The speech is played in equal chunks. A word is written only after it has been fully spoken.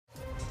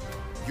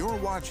You're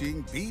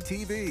watching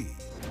BTV.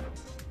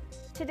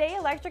 Today,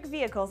 electric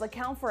vehicles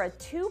account for a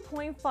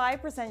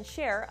 2.5%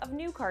 share of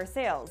new car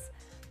sales.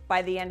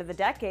 By the end of the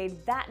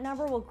decade, that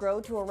number will grow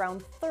to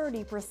around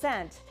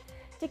 30%.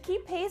 To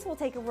keep pace will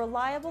take a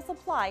reliable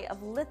supply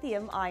of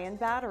lithium-ion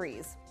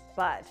batteries.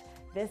 But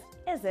this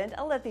isn't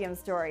a lithium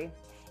story.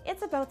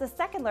 It's about the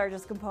second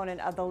largest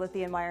component of the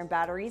lithium-ion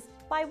batteries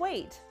by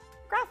weight,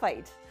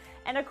 graphite.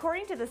 And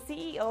according to the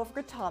CEO of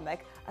Gratomic,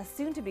 a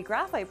soon-to-be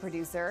graphite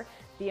producer,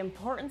 the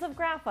importance of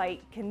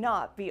graphite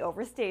cannot be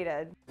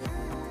overstated.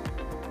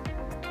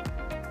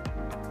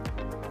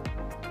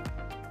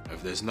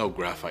 If there's no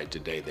graphite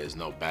today, there's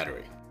no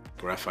battery.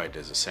 Graphite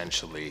is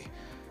essentially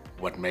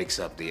what makes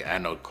up the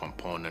anode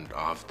component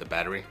of the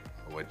battery,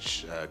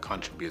 which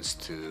contributes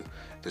to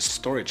the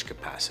storage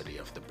capacity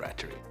of the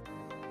battery.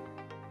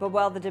 But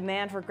while the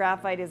demand for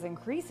graphite is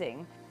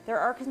increasing, there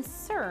are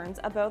concerns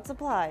about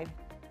supply.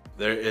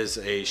 There is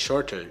a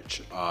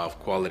shortage of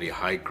quality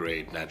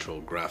high-grade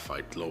natural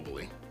graphite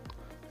globally.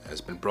 It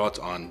has been brought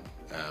on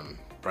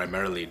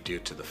primarily due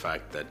to the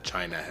fact that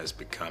China has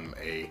become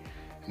a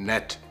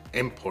net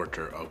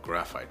importer of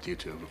graphite due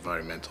to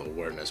environmental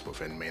awareness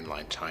within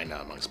mainland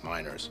China amongst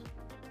miners.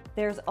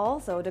 There's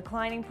also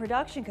declining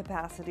production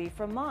capacity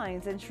from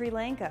mines in Sri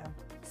Lanka.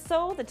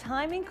 So the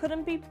timing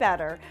couldn't be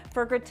better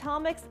for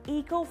Gratomic's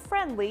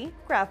eco-friendly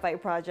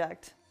graphite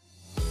project.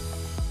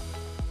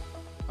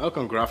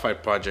 Aukam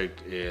Graphite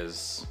Project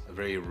is a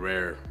very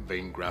rare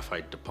vein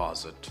graphite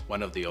deposit,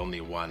 one of the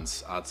only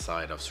ones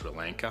outside of Sri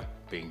Lanka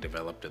being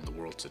developed in the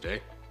world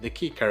today. The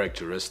key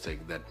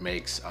characteristic that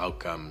makes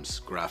Aukam's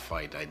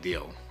graphite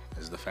ideal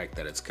is the fact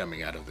that it's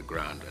coming out of the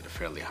ground at a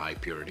fairly high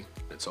purity.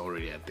 It's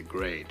already at the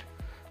grade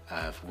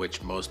of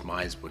which most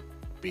mines would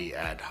be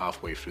at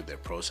halfway through their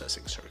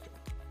processing circuit.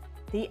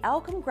 The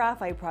Aukam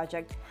Graphite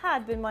project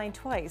had been mined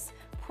twice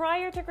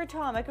prior to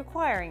Gratomic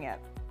acquiring it.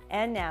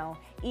 And now,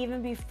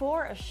 even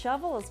before a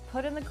shovel is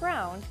put in the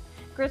ground,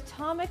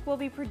 Gratomic will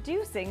be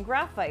producing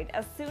graphite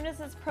as soon as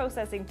its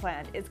processing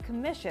plant is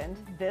commissioned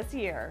this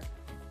year.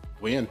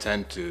 We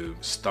intend to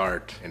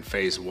start in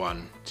phase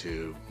 1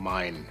 to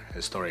mine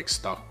historic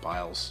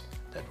stockpiles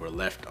that were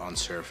left on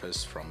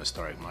surface from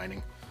historic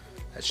mining.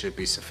 That should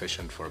be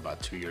sufficient for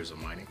about 2 years of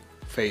mining.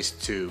 Phase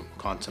 2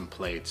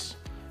 contemplates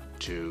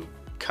to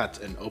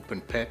cut an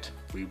open pit.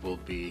 We will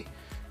be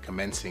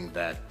commencing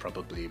that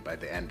probably by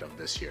the end of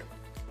this year.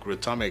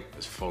 Gratomic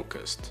is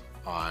focused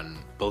on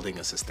building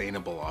a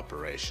sustainable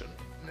operation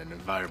in an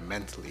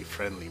environmentally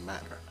friendly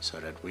manner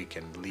so that we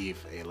can leave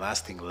a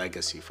lasting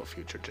legacy for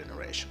future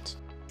generations.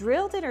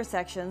 Drilled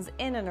intersections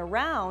in and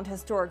around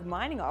historic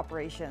mining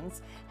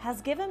operations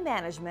has given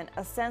management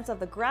a sense of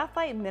the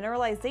graphite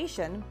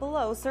mineralization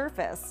below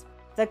surface.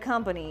 The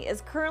company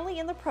is currently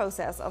in the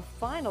process of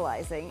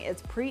finalizing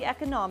its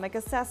pre-economic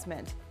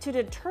assessment to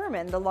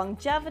determine the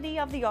longevity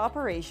of the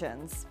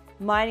operations.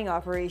 Mining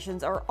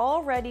operations are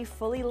already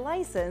fully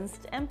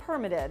licensed and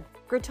permitted.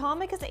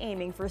 Gratomic is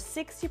aiming for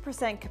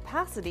 60%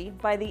 capacity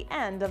by the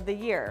end of the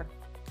year.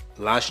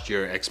 Last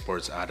year,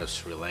 exports out of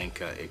Sri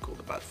Lanka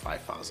equaled about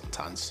 5,000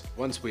 tons.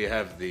 Once we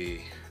have the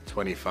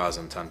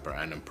 20,000 ton per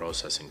annum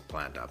processing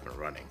plant up and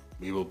running,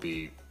 we will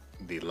be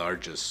the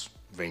largest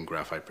vein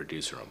graphite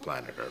producer on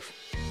planet Earth.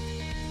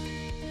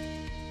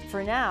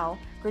 For now,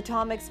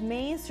 Gratomic's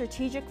main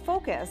strategic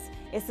focus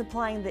is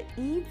supplying the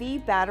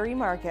EV battery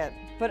market.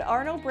 But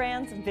Arno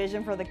Brand's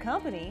vision for the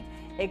company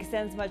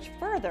extends much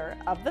further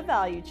up the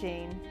value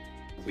chain.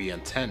 We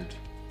intend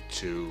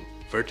to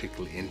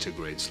vertically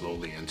integrate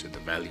slowly into the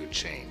value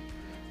chain,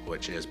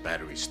 which is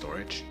battery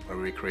storage, where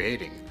we're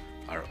creating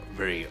our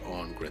very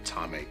own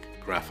Gratomic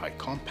graphite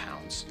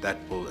compounds that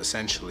will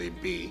essentially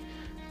be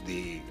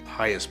the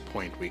highest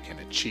point we can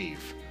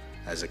achieve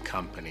as a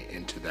company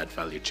into that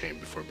value chain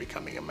before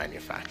becoming a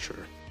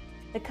manufacturer.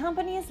 The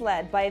company is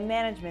led by a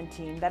management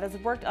team that has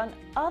worked on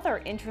other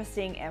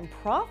interesting and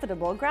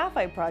profitable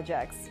graphite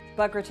projects.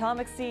 But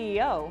Gratomic's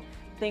CEO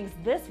thinks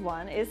this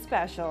one is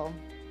special.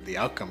 The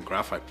Aukam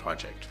Graphite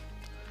Project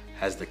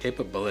has the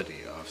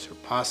capability of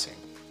surpassing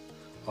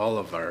all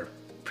of our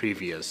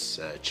previous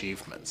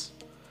achievements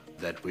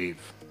that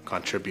we've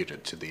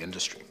contributed to the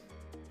industry.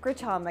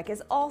 Gratomic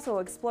is also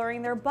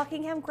exploring their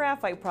Buckingham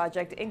Graphite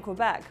project in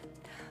Quebec.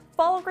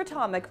 Follow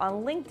Gratomic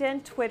on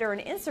LinkedIn, Twitter,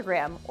 and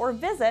Instagram, or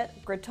visit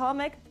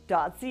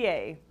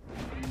gratomic.ca.